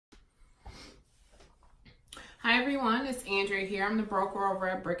Hi everyone, it's Andrea here. I'm the broker over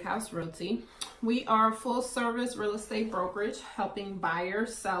at Brickhouse Realty. We are a full service real estate brokerage helping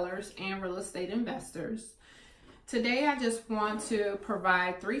buyers, sellers, and real estate investors. Today I just want to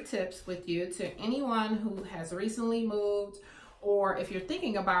provide 3 tips with you to anyone who has recently moved, or if you're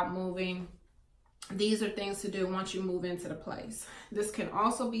thinking about moving, these are things to do once you move into the place. This can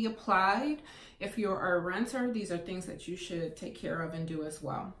also be applied if you're a renter. These are things that you should take care of and do as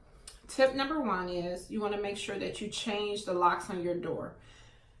well. Tip number 1 is you want to make sure that you change the locks on your door.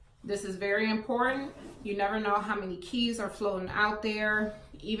 This is very important. You never know how many keys are floating out there.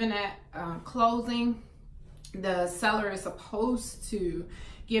 Even at closing, the seller is supposed to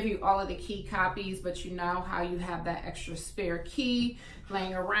give you all of the key copies, but you know how you have that extra spare key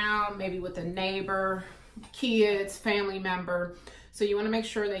laying around, maybe with a neighbor, kids, family member. So you want to make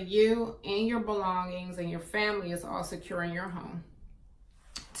sure that you and your belongings and your family is all secure in your home.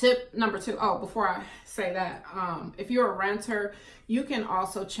 Tip number 2, before I say that, if you're a renter, you can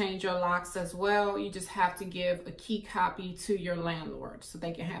also change your locks as well. You just have to give a key copy to your landlord so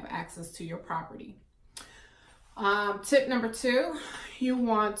they can have access to your property. Tip number 2, you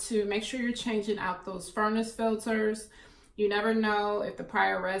want to make sure you're changing out those furnace filters. You never know if the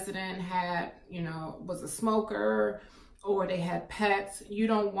prior resident had, was a smoker or they had pets. You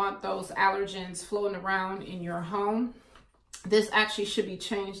don't want those allergens floating around in your home. This actually should be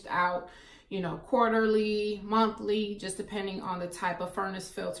changed out, quarterly, monthly, just depending on the type of furnace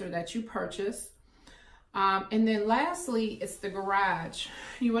filter that you purchase. And then lastly, it's the garage.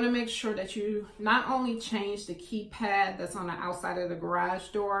 You want to make sure that you not only change the keypad that's on the outside of the garage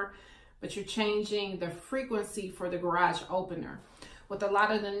door, but you're changing the frequency for the garage opener. With a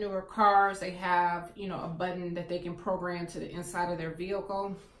lot of the newer cars, they have, a button that they can program to the inside of their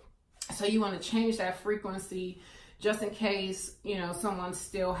vehicle. So you want to change that frequency just in case, someone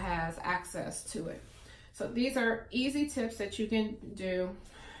still has access to it. So these are easy tips that you can do,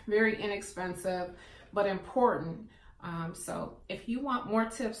 very inexpensive, but important. So if you want more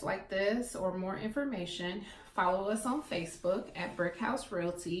tips like this or more information, follow us on Facebook at Brickhouse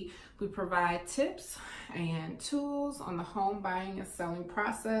Realty. We provide tips and tools on the home buying and selling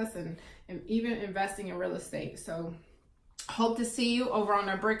process and even investing in real estate. So hope to see you over on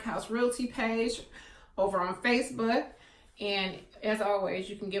our Brickhouse Realty page over on Facebook. And as always,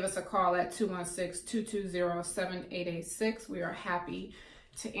 you can give us a call at 216-220-7886. We are happy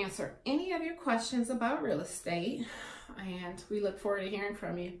to answer any of your questions about real estate, and we look forward to hearing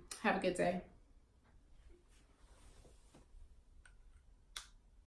from you. Have a good day.